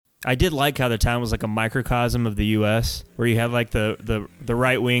I did like how the town was like a microcosm of the U.S., where you had like the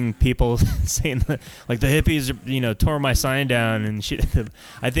right wing people saying like the hippies, tore my sign down, and shit.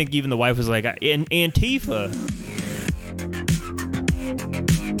 I think even the wife was like Antifa.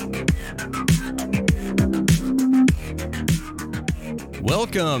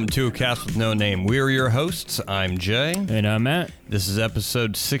 Welcome to A Cast with No Name. We're your hosts. I'm Jay. And I'm Matt. This is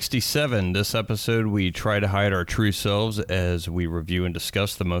episode 67. This episode, we try to hide our true selves as we review and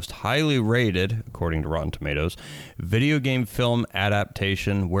discuss the most highly rated, according to Rotten Tomatoes, video game film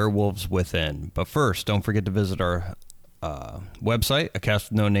adaptation, Werewolves Within. But first, don't forget to visit our website,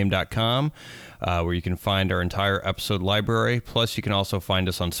 acastwithnoname.com, where you can find our entire episode library. Plus, you can also find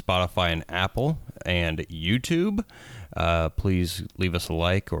us on Spotify and Apple and YouTube. Please leave us a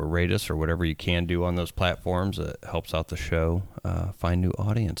like or rate us or whatever you can do on those platforms. It helps out the show find new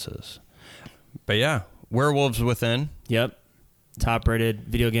audiences. But yeah, Werewolves Within. Yep. Top-rated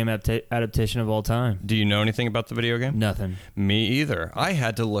video game adaptation of all time. Do you know anything about the video game? Nothing. Me either. I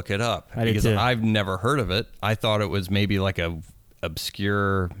had to look it up because I've never heard of it. I thought it was maybe like a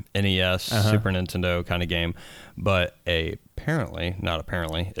obscure NES, Super Nintendo kind of game, but it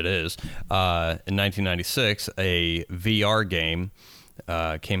is. In 1996, a VR game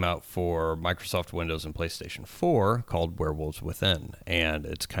came out for Microsoft Windows and PlayStation 4 called Werewolves Within, and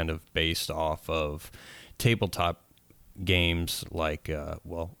it's kind of based off of tabletop games like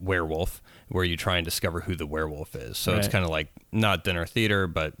Werewolf, where you try and discover who the werewolf is. So It's kind of like not dinner theater,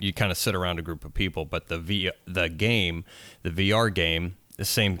 but you kind of sit around a group of people. But the VR game, the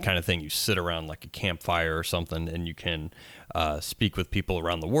same kind of thing. You sit around like a campfire or something, and you can speak with people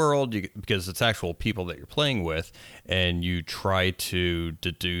around the world because it's actual people that you're playing with, and you try to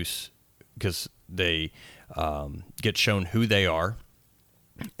deduce because they get shown who they are.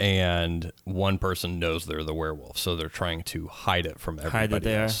 And one person knows they're the werewolf, so they're trying to hide it from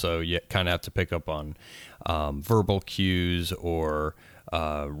everybody else. So you kind of have to pick up on verbal cues or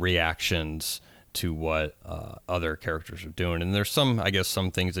reactions to what other characters are doing. And there's some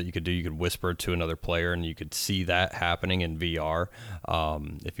things that you could do. You could whisper to another player, and you could see that happening in VR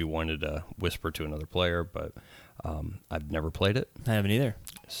if you wanted to whisper to another player. But I've never played it. I haven't either.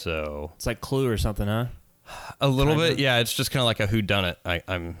 So it's like Clue or something, huh? A little bit, yeah. It's just kind of like a whodunit.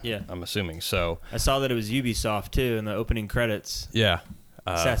 I'm assuming. So I saw that it was Ubisoft too in the opening credits. Yeah,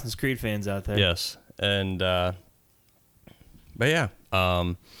 Assassin's Creed fans out there. Yes, and but yeah,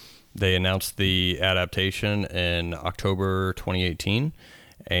 they announced the adaptation in October 2018,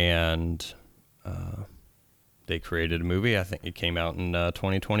 and they created a movie. I think it came out in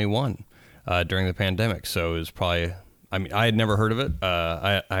 2021 during the pandemic. So it was probably. I mean, I had never heard of it.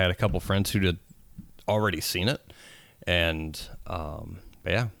 I had a couple friends who had already seen it, and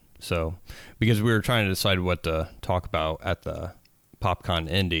yeah, so because we were trying to decide what to talk about at the PopCon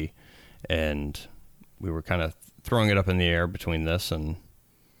Indie, and we were kind of throwing it up in the air between this and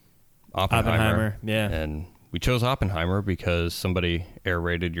Oppenheimer. Yeah, and we chose Oppenheimer because somebody air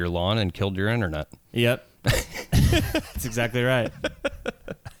raided your lawn and killed your internet. Yep. That's exactly right.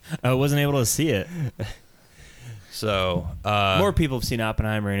 I wasn't able to see it. So more people have seen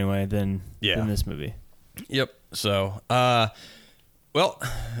Oppenheimer anyway than this movie. Yep. So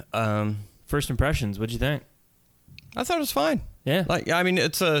first impressions, what'd you think? I thought it was fine. Yeah.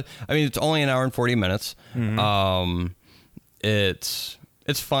 It's only an hour and 40 minutes. Mm-hmm. It's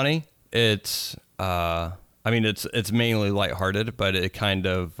funny. It's it's mainly lighthearted, but it kind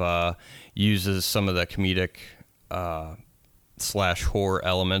of uses some of the comedic / horror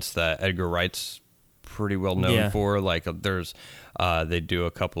elements that Edgar Wright's pretty well known for. Like there's they do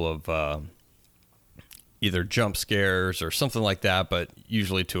a couple of either jump scares or something like that, but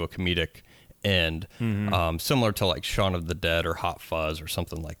usually to a comedic end, similar to like Shaun of the Dead or Hot Fuzz or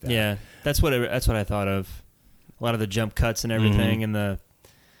something like that. Yeah, that's what I thought of. A lot of the jump cuts and everything, and I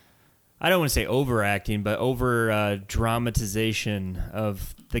don't want to say overacting, but over dramatization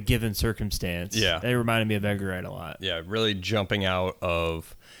of the given circumstance. Yeah, they reminded me of Edgar Wright a lot. Yeah, really jumping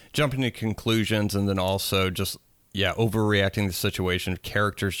to conclusions, and then also just overreacting the situation.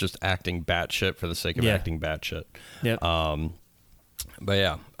 Characters just acting batshit for the sake of acting batshit. Yep. But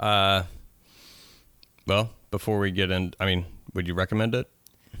yeah. Well, before we get in, would you recommend it?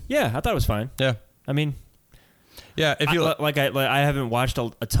 Yeah, I thought it was fine. Yeah. Yeah, if you I haven't watched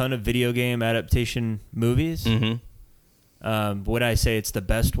a ton of video game adaptation movies. Mm-hmm. Would I say it's the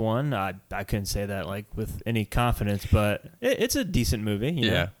best one? I couldn't say that with any confidence, but it's a decent movie.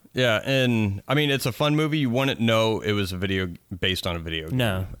 You know? Yeah, and it's a fun movie. You wouldn't know it was based on a video game.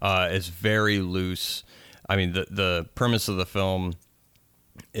 No, it's very loose. The premise of the film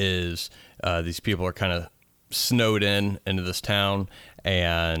is these people are kind of snowed into this town,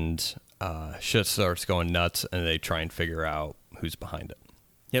 and shit starts going nuts, and they try and figure out who's behind it.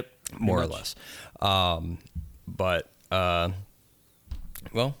 Yep, more or less.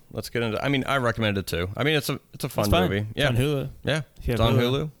 Well, let's get into. I mean, I recommend it too. I mean, it's a fun movie. Yeah, it's on Hulu. Yeah, it's on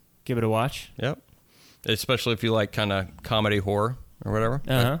Hulu. Give it a watch. Yep, especially if you like kind of comedy horror or whatever.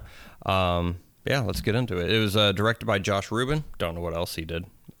 Yeah, let's get into it. It was directed by Josh Rubin. Don't know what else he did.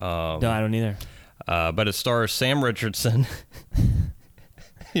 No, I don't either. But it stars Sam Richardson.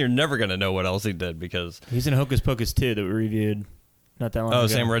 You're never gonna know what else he did because he's in Hocus Pocus 2 that we reviewed not that long ago. Oh,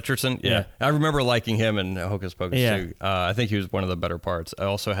 Sam Richardson? Yeah. I remember liking him in Hocus Pocus too. I think he was one of the better parts. It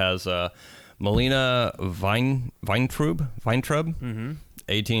also has Melina Weintraub,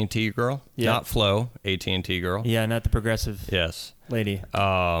 AT&T girl. Not Flo, AT&T girl. Yeah, not the progressive lady.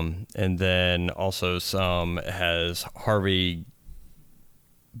 And then also some has Harvey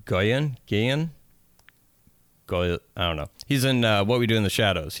Guillen? I don't know. He's in What We Do in the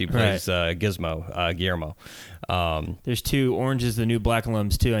Shadows. He plays Gizmo, Guillermo. There's 2 Orange is the New Black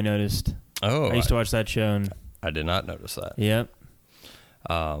alums, too, I noticed. Oh. I used to watch that show. And I did not notice that. Yep.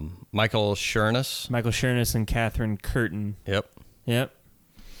 Michael Chernus and Catherine Curtin. Yep.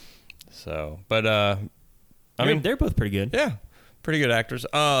 So, but, I mean, they're both pretty good. Yeah. Pretty good actors.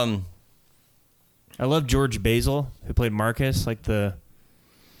 I love George Basil, who played Marcus, like the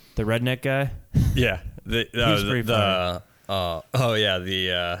redneck guy. Yeah. He's pretty funny.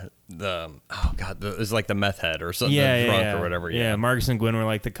 It's like the meth head or something, drunk or whatever. Yeah, Marcus and Gwen were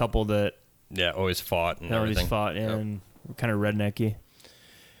like the couple that always fought and everything. Always fought, and kind of rednecky.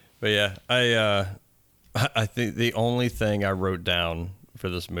 But yeah, I think the only thing I wrote down for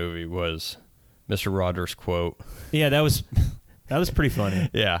this movie was Mr. Rogers' quote. Yeah, that was pretty funny.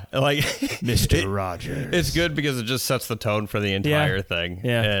 Yeah, like Mr. Rogers. It's good because it just sets the tone for the entire thing.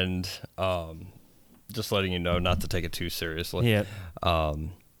 Yeah, and just letting you know not to take it too seriously. Yeah.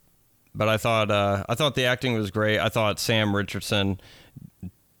 But I thought the acting was great. I thought Sam Richardson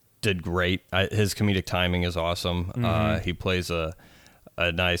did great. His comedic timing is awesome. Mm-hmm. He plays a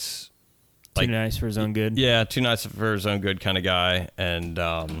nice, too nice for his own good. Yeah, too nice for his own good kind of guy. And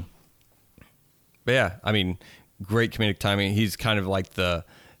but yeah, I mean, great comedic timing. He's kind of like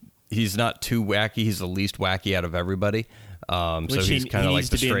he's not too wacky. He's the least wacky out of everybody. So he's kind of like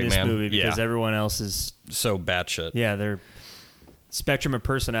the straight man. Movie because everyone else is so batshit. Yeah, their spectrum of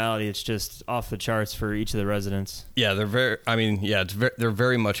personality, it's just off the charts for each of the residents. Yeah, they're very. I mean, yeah, they're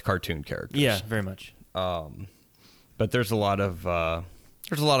very much cartoon characters. Yeah, very much. But there's a lot of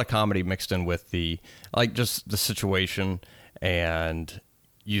comedy mixed in with just the situation and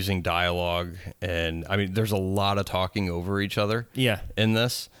using dialogue, and I mean, there's a lot of talking over each other. Yeah. In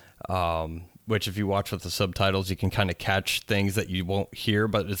this. Which if you watch with the subtitles, you can kind of catch things that you won't hear,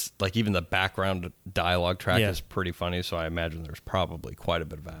 but it's like even the background dialogue track is pretty funny. So I imagine there's probably quite a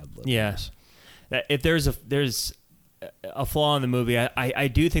bit of ad-lib. Yes. If there's a flaw in the movie, I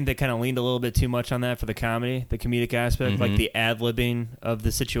do think they kind of leaned a little bit too much on that for the comedic aspect, like the ad-libbing of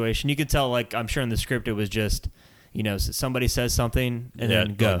the situation. You could tell, like, I'm sure in the script it was just, somebody says something and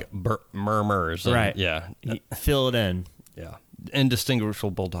then go. Like murmurs. Right. Yeah. Fill it in. Yeah.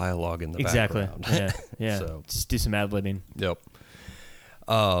 Indistinguishable dialogue in the background. Yeah. So just do some ad-libbing. Yep.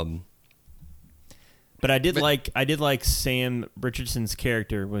 But I did like Sam Richardson's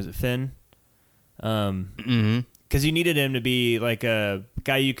character. Was it Finn? Because you needed him to be like a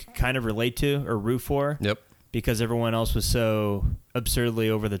guy you could kind of relate to or root for. Yep. Because everyone else was so absurdly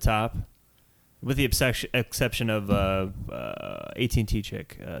over the top, with the exception of AT&T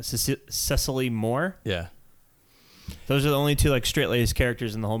chick, Cecily Moore. Yeah. Those are the only 2 like straight-laced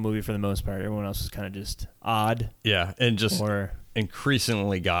characters in the whole movie for the most part. Everyone else was kind of just odd. Yeah, and just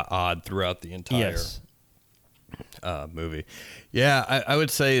increasingly got odd throughout the entire movie. Yeah, I would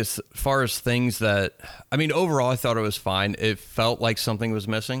say as far as things that... I mean, overall, I thought it was fine. It felt like something was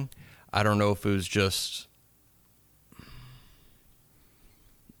missing. I don't know if it was just...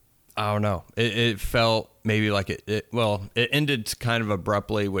 I don't know. It felt maybe like it ended kind of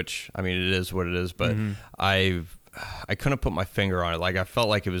abruptly, which, I mean, it is what it is, but I couldn't put my finger on it. Like, I felt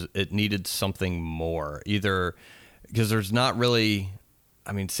like it needed something more. Either because there's not really,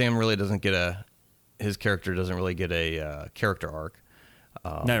 I mean, Sam really doesn't get his character doesn't really get a character arc.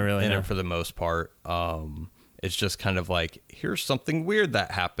 Not really, in it for the most part. It's just kind of like, here's something weird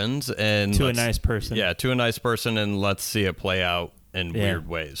that happens, and to a nice person. Yeah, to a nice person, and let's see it play out in weird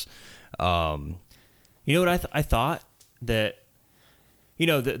ways. You know what I thought that.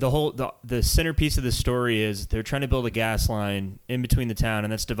 The centerpiece of the story is they're trying to build a gas line in between the town,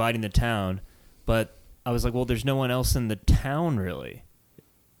 and that's dividing the town. But I was like, well, there's no one else in the town, really.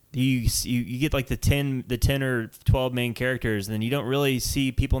 you get like the 10 or 12 main characters, and then you don't really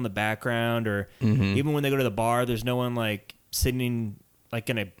see people in the background, or even when they go to the bar, there's no one like sitting like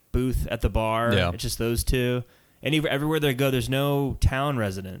in a booth at the bar. Yeah. It's just those two. And everywhere they go, there's no town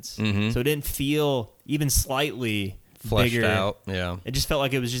residents. So it didn't feel even slightly fleshed bigger. out. Yeah. It just felt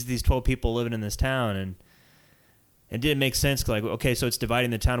like it was just these 12 people living in this town, and it didn't make sense. Like, okay, so it's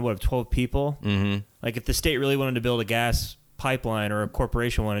dividing the town of 12 people. Like if the state really wanted to build a gas pipeline, or a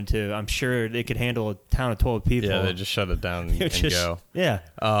corporation wanted to, I'm sure they could handle a town of 12 people. Yeah, they just shut it down and go. Yeah.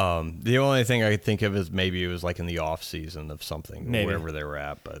 The only thing I could think of is maybe it was like in the off season of something, wherever they were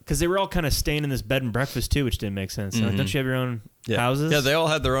at. But because they were all kind of staying in this bed and breakfast too, which didn't make sense. Like, don't you have your own houses? Yeah, they all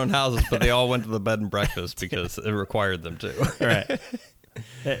had their own houses, but they all went to the bed and breakfast because it required them to. Right.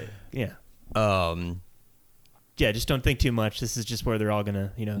 Yeah. Yeah, just don't think too much. This is just where they're all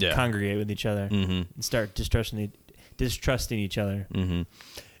gonna, congregate with each other and start distrusting each other.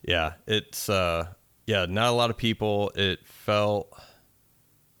 Yeah, it's not a lot of people. It felt,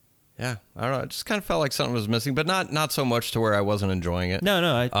 I don't know. It just kind of felt like something was missing, but not so much to where I wasn't enjoying it.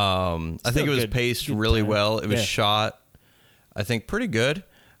 No. I think it was paced really well. It was shot, I think, pretty good.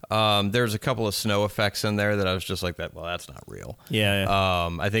 There's a couple of snow effects in there that I was just like, well, that's not real. Yeah.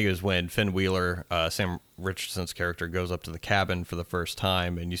 I think it was when Finn Wheeler, Sam Richardson's character, goes up to the cabin for the first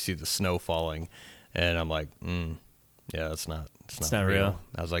time, and you see the snow falling, and I'm like, yeah, it's not real.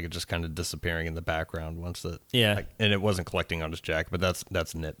 I was like, it's just kind of disappearing in the background once that. Yeah. And it wasn't collecting on his jacket, but that's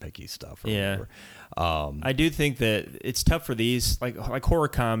nitpicky stuff. Yeah. I do think that it's tough for these, like horror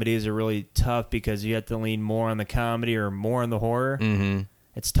comedies are really tough because you have to lean more on the comedy or more on the horror.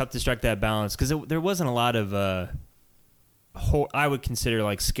 It's tough to strike that balance because there wasn't a lot of I would consider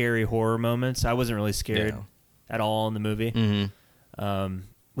like scary horror moments. I wasn't really scared at all in the movie.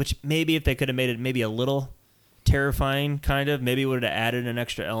 Which maybe if they could have made it maybe a little terrifying, kind of, maybe would have added an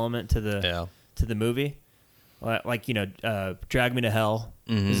extra element to the movie. Like Drag Me to Hell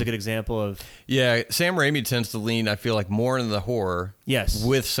is a good example of. Yeah, Sam Raimi tends to lean, I feel like, more into the horror. Yes.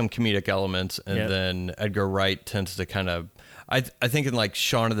 With some comedic elements, and then Edgar Wright tends to kind of. I think in like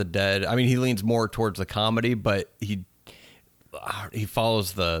Shaun of the Dead, I mean, he leans more towards the comedy, but he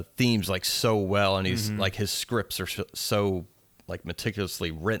follows the themes like so well, and he's like his scripts are so like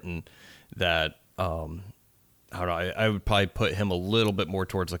meticulously written that I don't know. I would probably put him a little bit more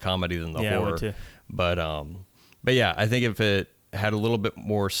towards the comedy than the horror. I would too. But yeah, I think if it had a little bit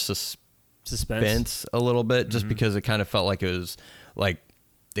more suspense a little bit, just because it kind of felt like it was like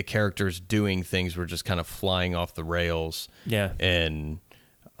the characters doing things were just kind of flying off the rails. Yeah. And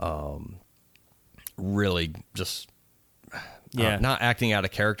really just not acting out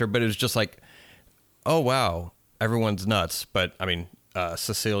of character, but it was just like, oh, wow, everyone's nuts. But, I mean,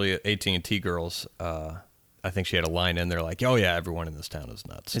 Cecilia, AT&T Girls, I think she had a line in there like, oh, yeah, everyone in this town is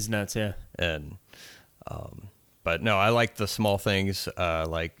nuts. It's nuts, yeah. And, but no, I like the small things,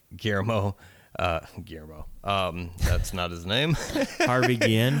 like Guillermo. That's not his name. Harvey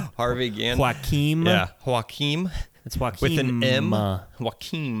Guillen. Joaquin. Yeah, Joaquin. It's Joaquin. With an M.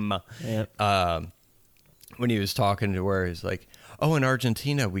 Joaquin. Yep. When he was talking to where he's like, oh, in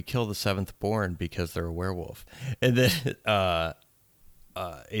Argentina, we kill the seventh born because they're a werewolf. And then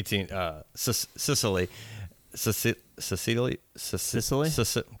Sicily says,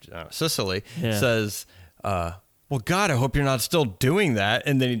 well, God, I hope you're not still doing that.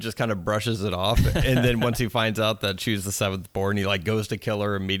 And then he just kind of brushes it off. And then once he finds out that she's the seventh born, he like goes to kill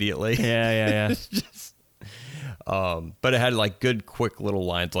her immediately. Yeah. It's just, but it had like good, quick little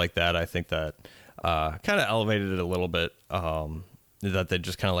lines like that. I think that kind of elevated it a little bit. That they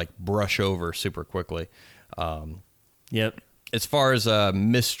just kind of like brush over super quickly. Yep. As far as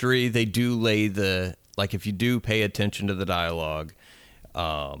mystery, they do lay like if you do pay attention to the dialogue,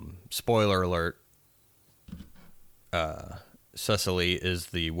 spoiler alert, Cecily is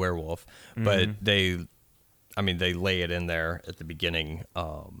the werewolf, but they lay it in there at the beginning,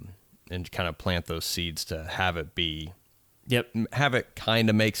 and kind of plant those seeds to have it be, have it kind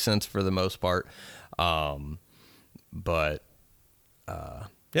of make sense for the most part. But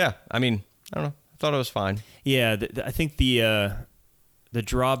yeah, I mean, I don't know. I thought it was fine. Yeah, I think the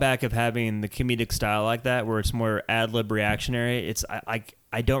drawback of having the comedic style like that, where it's more ad lib reactionary, it's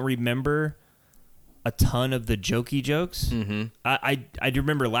I don't remember a ton of the jokey jokes. I do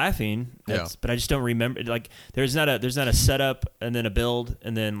remember laughing, but I just don't remember. Like there's not a setup and then a build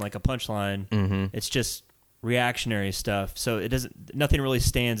and then like a punchline. It's just reactionary stuff. So nothing really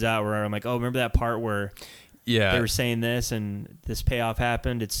stands out where I'm like, oh, remember that part where they were saying this and this payoff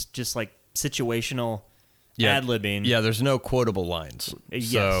happened. It's just like situational ad-libbing. Yeah, there's no quotable lines.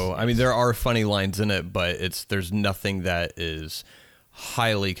 So, I mean, there are funny lines in it, but there's nothing that is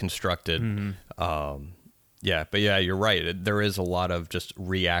highly constructed. Yeah, but yeah, you're right. There is a lot of just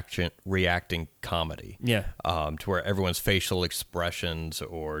reacting comedy. Yeah. To where everyone's facial expressions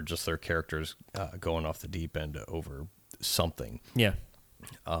or just their characters going off the deep end over something. Yeah.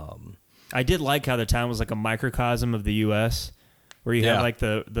 I did like how the town was like a microcosm of the U.S., where you have like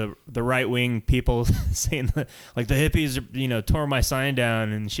the right wing people saying like the hippies tore my sign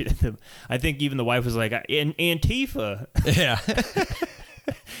down and shit. I think even the wife was like Antifa. Yeah.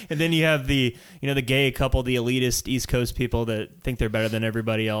 And then you have the the gay couple, the elitist East Coast people that think they're better than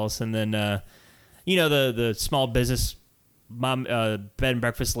everybody else, and then the small business mom bed and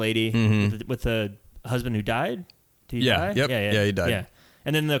breakfast lady with the husband who died. Did he die? Yep. Yeah, he died. Yeah.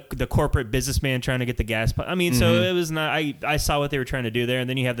 And then the corporate businessman trying to get the gas pump. I mean, so it was not. I saw what they were trying to do there, and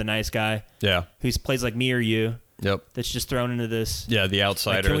then you have the nice guy, who plays like me or you. Yep. That's just thrown into this. Yeah, the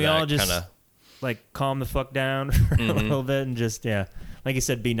outsider. Like, can we all just kinda... like calm the fuck down for a little bit and just like you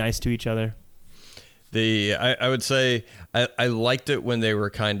said, be nice to each other. I would say I liked it when they were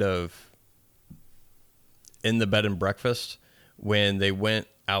kind of in the bed and breakfast when they went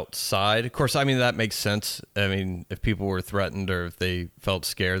outside. Of course, I mean, that makes sense. I mean, if people were threatened or if they felt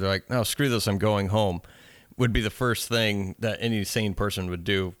scared, they're like, no, screw this, I'm going home, would be the first thing that any sane person would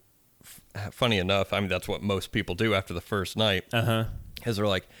do. Funny enough, I mean, that's what most people do after the first night. Is they're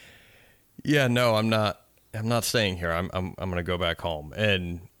like, yeah, no, I'm not staying here. I'm going to go back home.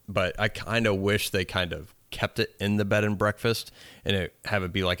 But I kind of wish they kind of kept it in the bed and breakfast and have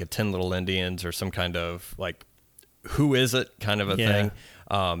it be like a 10 Little Indians or some kind of like, who is it kind of a thing,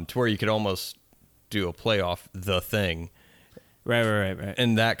 to where you could almost do a play off The Thing. Right.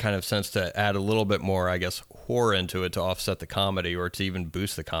 In that kind of sense, to add a little bit more, I guess, horror into it to offset the comedy or to even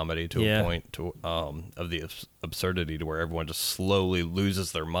boost the comedy to a point of the absurdity to where everyone just slowly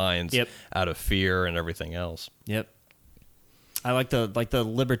loses their minds out of fear and everything else. Yep. I like the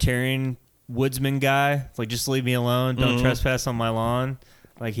libertarian woodsman guy. It's like, just leave me alone. Don't trespass on my lawn.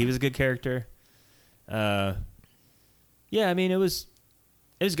 Like, he was a good character. Yeah, I mean, it was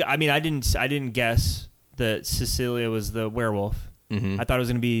good. I mean, I didn't guess that Cecilia was the werewolf. I thought it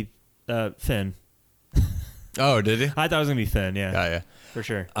was going to be Finn. Oh, did you? I thought it was going to be Finn, yeah. For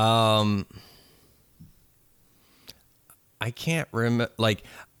sure. I can't remember. Like,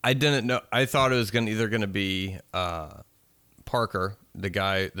 I didn't know. I thought it was either going to be Parker, the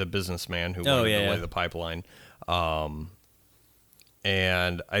guy, the businessman who wanted to lay the pipeline. And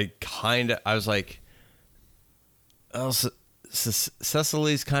I was like, oh,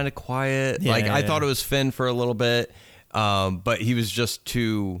 Cecily's kind of quiet. I thought it was Finn for a little bit, but he was just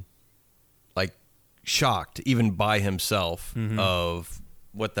too shocked even by himself of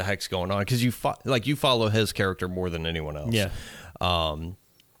what the heck's going on, because you follow his character more than anyone else. And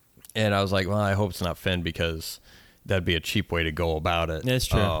I was like, well, I hope it's not Finn, because that'd be a cheap way to go about it. That's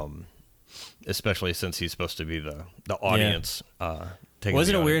true. Especially since he's supposed to be the audience.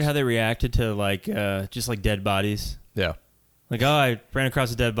 Wasn't it weird how they reacted to just like dead bodies? Yeah. Like, oh, I ran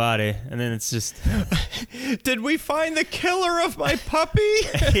across a dead body, and then it's just... Did we find the killer of my puppy?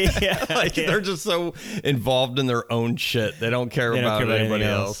 They're just so involved in their own shit. They don't care about anybody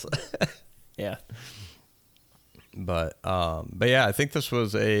else. Yeah. But yeah, I think this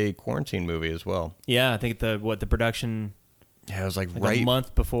was a quarantine movie as well. Yeah, I think the production... Yeah, it was like a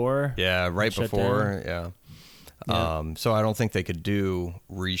month before. Yeah, right before. Yeah. So I don't think they could do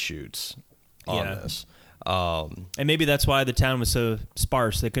reshoots on this. And maybe that's why the town was so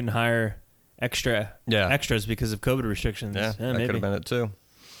sparse. They couldn't hire extras because of COVID restrictions. Yeah, that could have been it too.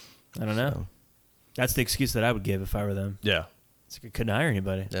 I don't know. So. That's the excuse that I would give if I were them. Yeah. It's like I couldn't hire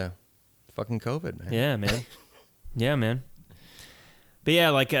anybody. Yeah. Fucking COVID, man. Yeah, man. Yeah, man. But yeah,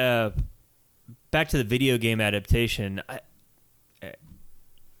 like back to the video game adaptation.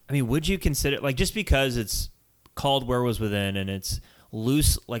 I mean, would you consider, like, just because it's called Werewolves Within and it's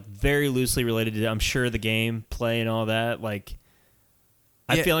loose, like very loosely related to, I'm sure, the game play and all that, like,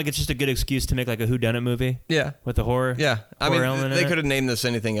 I feel like it's just a good excuse to make like a whodunit movie. Yeah. With the horror. Yeah. I mean, they could have named this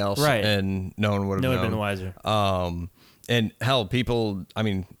anything else. Right. And no one would have known. been wiser. And hell, people, I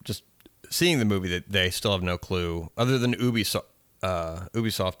mean, just seeing the movie, that they still have no clue. Other than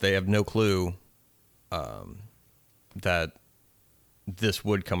Ubisoft, they have no clue that this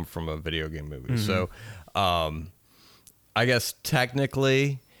would come from a video game movie. So, I guess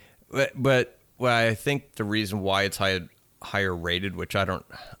technically, but I think the reason why it's higher rated, which I don't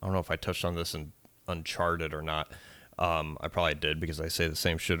know if I touched on this in Uncharted or not. I probably did, because I say the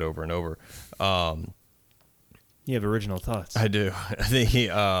same shit over and over. You have original thoughts. I do.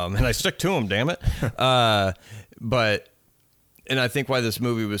 And I stick to them, damn it. And I think why this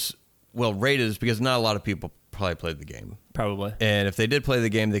movie was well rated is because not a lot of people probably played the game. Probably. And if they did play the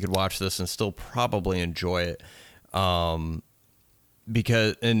game, they could watch this and still probably enjoy it. But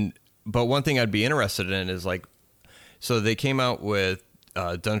one thing I'd be interested in is like, so they came out with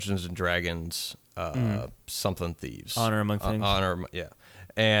Dungeons and Dragons, something Thieves. Honor Among Things. Yeah.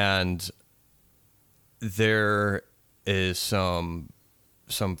 And there is some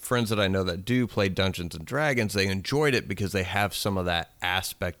friends that I know that do play Dungeons and Dragons. They enjoyed it because they have some of that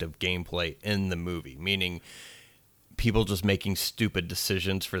aspect of gameplay in the movie, meaning people just making stupid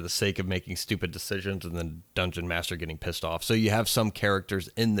decisions for the sake of making stupid decisions, and then Dungeon Master getting pissed off. So you have some characters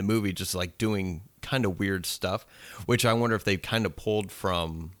in the movie just like doing kind of weird stuff, which I wonder if they kind of pulled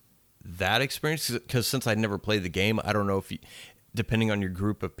from that experience. Because since I never played the game, I don't know if depending on your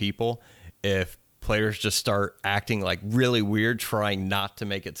group of people, if players just start acting like really weird, trying not to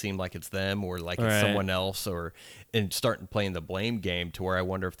make it seem like it's them or like it's someone else, and starting playing the blame game, to where I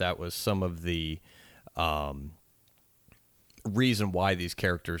wonder if that was some of the reason why these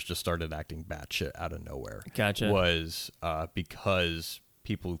characters just started acting batshit out of nowhere. Gotcha. Was because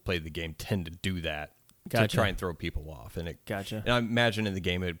people who played the game tend to do that to try and throw people off. And Gotcha. And I imagine in the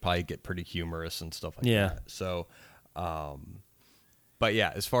game it would probably get pretty humorous and stuff like that. So, but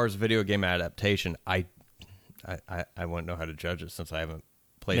yeah, as far as video game adaptation, I wouldn't know how to judge it since I haven't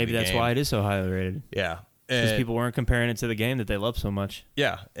played the game. Maybe that's why it is so highly rated. Yeah. Because people weren't comparing it to the game that they love so much.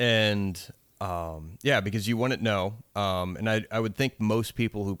 Yeah. And because you wouldn't know. And I would think most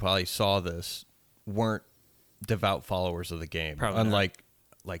people who probably saw this weren't devout followers of the game. Probably unlike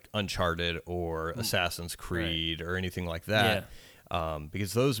like Uncharted or Assassin's Creed or anything like that. Yeah.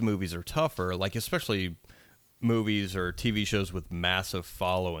 Because those movies are tougher, like especially movies or TV shows with massive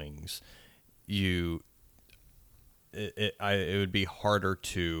followings. It would be harder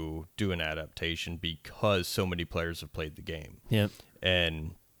to do an adaptation because so many players have played the game. Yep.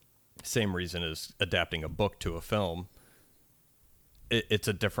 And same reason as adapting a book to a film. It's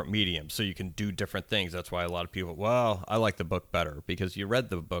a different medium, so you can do different things. That's why a lot of people, I like the book better because you read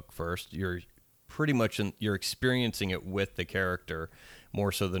the book first. You're pretty much you're experiencing it with the character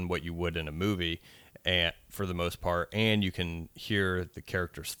more so than what you would in a movie, and for the most part, and you can hear the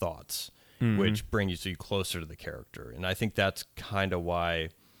character's thoughts, which brings you closer to the character. And I think that's kind of why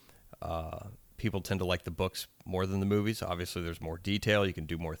people tend to like the books more than the movies. Obviously, there's more detail, you can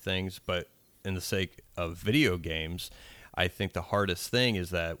do more things, but in the sake of video games, I think the hardest thing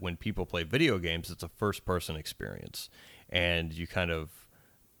is that when people play video games, it's a first-person experience, and you kind of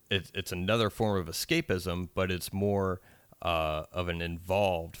it's another form of escapism, but it's more of an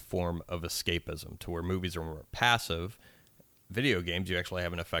involved form of escapism, to where movies are more passive. Video games, you actually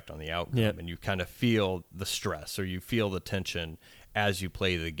have an effect on the outcome, and you kind of feel the stress or you feel the tension as you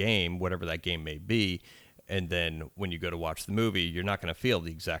play the game, whatever that game may be, and then when you go to watch the movie, you're not going to feel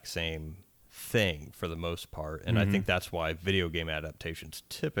the exact same thing for the most part. And I think that's why video game adaptations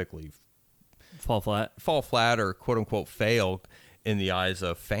typically fall flat or quote unquote fail in the eyes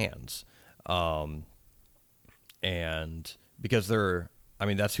of fans. And because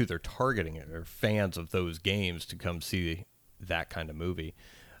that's who they're targeting. They're fans of those games to come see that kind of movie.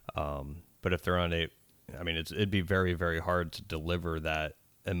 But if they're on it'd be very, very hard to deliver that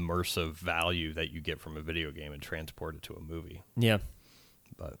immersive value that you get from a video game and transport it to a movie. Yeah.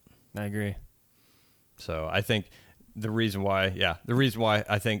 But I agree. So I think the reason why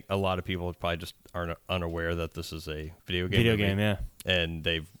I think a lot of people probably just aren't unaware that this is a video game, yeah. And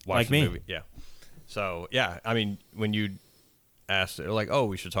they've watched the movie. Yeah. So, yeah, I mean, when you asked, they're like, oh,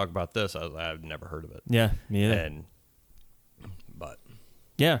 we should talk about this, I've never heard of it. Yeah, me either. But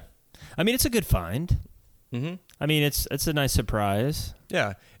yeah. I mean, it's a good find. Mm-hmm. I mean, it's a nice surprise.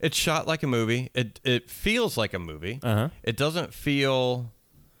 Yeah. It's shot like a movie. It feels like a movie. Uh-huh. It doesn't feel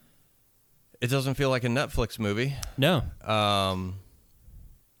like a Netflix movie. No.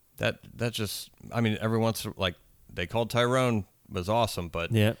 That just, I mean, every once, like, they called Tyrone was awesome,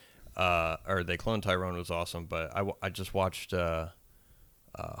 but yeah. Or they cloned Tyrone was awesome, but I just watched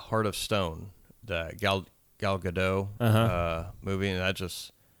Heart of Stone, the Gal Gadot movie, and that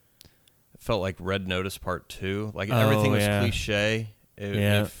just felt like Red Notice Part 2. Like everything was cliche.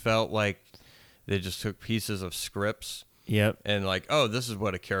 It felt like they just took pieces of scripts. Yep. And like, oh, this is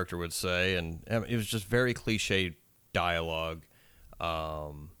what a character would say, and it was just very cliche dialogue.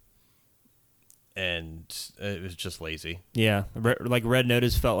 And it was just lazy. Yeah, like Red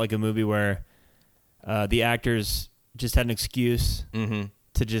Notice felt like a movie where the actors just had an excuse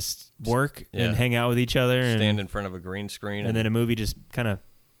to just work and hang out with each other. Stand in front of a green screen. And then a movie just kind of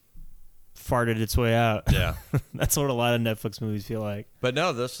farted its way out. Yeah. That's what a lot of Netflix movies feel like. But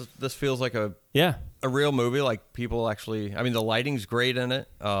no, this feels like a real movie. Like people actually, I mean, the lighting's great in it.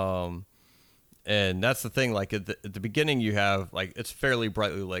 And that's the thing. Like at the beginning, you have like it's fairly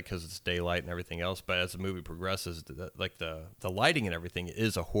brightly lit because it's daylight and everything else. But as the movie progresses, like the lighting and everything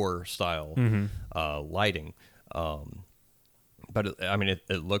is a horror style lighting. But I mean,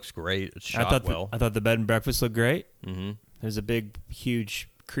 it looks great. It's shot well. I thought the bed and breakfast looked great. Mm-hmm. There's a big, huge,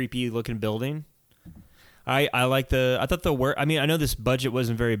 creepy looking building. I thought I mean, I know this budget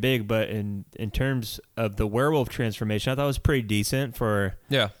wasn't very big, but in terms of the werewolf transformation, I thought it was pretty decent for.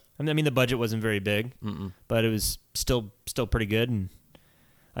 Yeah. I mean, the budget wasn't very big, but it was still pretty good. And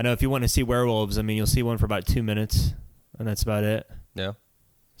I know if you want to see werewolves, I mean, you'll see one for about 2 minutes, and that's about it. Yeah.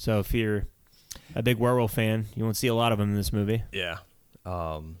 So if you're a big werewolf fan, you won't see a lot of them in this movie. Yeah.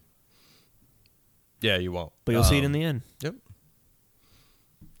 Yeah, you won't. But you'll see it in the end. Yep.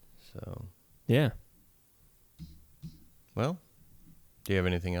 So. Yeah. Well, do you have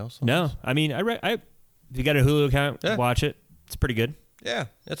anything else? No. This? I mean, if you got a Hulu account, watch it. It's pretty good. Yeah,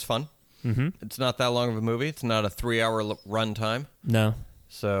 it's fun. Mm-hmm. It's not that long of a movie. It's not a 3-hour run time. No.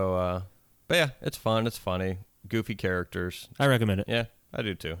 So, but yeah, it's fun. It's funny. Goofy characters. I recommend it. Yeah, I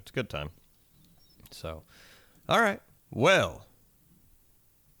do too. It's a good time. So, all right. Well,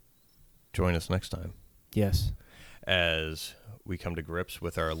 join us next time. Yes. As we come to grips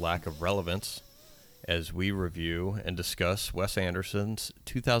with our lack of relevance as we review and discuss Wes Anderson's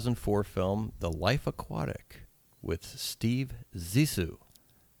 2004 film, The Life Aquatic, with Steve Zissou.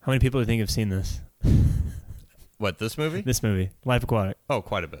 How many people do you think have seen this? What, this movie? This movie, Life Aquatic. Oh,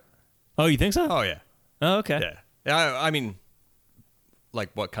 quite a bit. Oh, you think so? Oh, yeah. Oh, okay. Yeah. I mean, like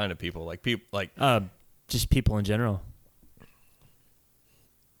what kind of people? Like people, like just people in general.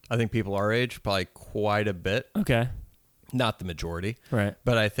 I think people our age probably quite a bit. Okay. Not the majority, right?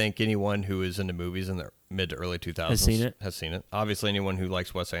 But I think anyone who is into movies in the mid to early 2000s has seen it. Obviously, anyone who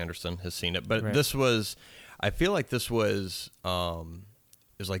likes Wes Anderson has seen it. But this was, I feel like this was, it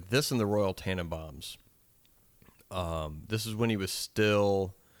was like this and the Royal Tenenbaums. This is when he was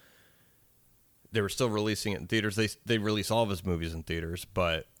still. They were still releasing it in theaters. They release all of his movies in theaters,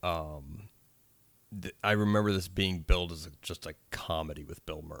 but I remember this being billed as just a comedy with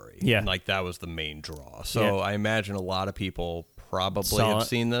Bill Murray. Yeah. And like that was the main draw. So I imagine a lot of people probably have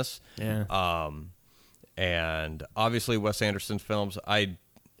seen this. Yeah. And obviously Wes Anderson films, I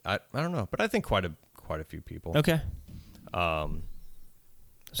don't know, but I think quite a few people. Okay. At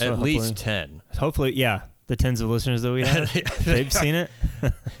least 10. Hopefully, yeah. The tens of listeners that we have, they've seen it.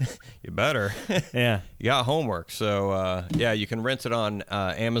 You better. Yeah. You got homework. So, yeah, you can rent it on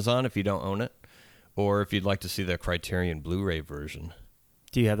Amazon if you don't own it. Or if you'd like to see the Criterion Blu-ray version.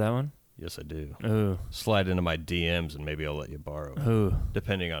 Do you have that one? Yes, I do. Ooh. Slide into my DMs and maybe I'll let you borrow it. Ooh.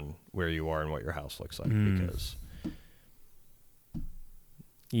 Depending on where you are and what your house looks like. Because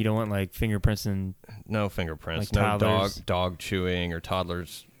you don't want like fingerprints and... No fingerprints. Like no dog chewing or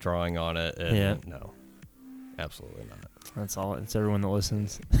toddlers drawing on it. And no. Absolutely not. That's all. It's everyone that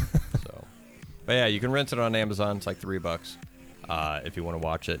listens. So, but yeah, you can rent it on Amazon. It's like $3 if you want to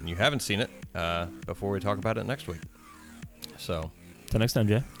watch it and you haven't seen it before we talk about it next week. So, till next time,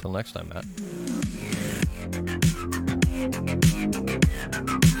 Jay. Till next time, Matt.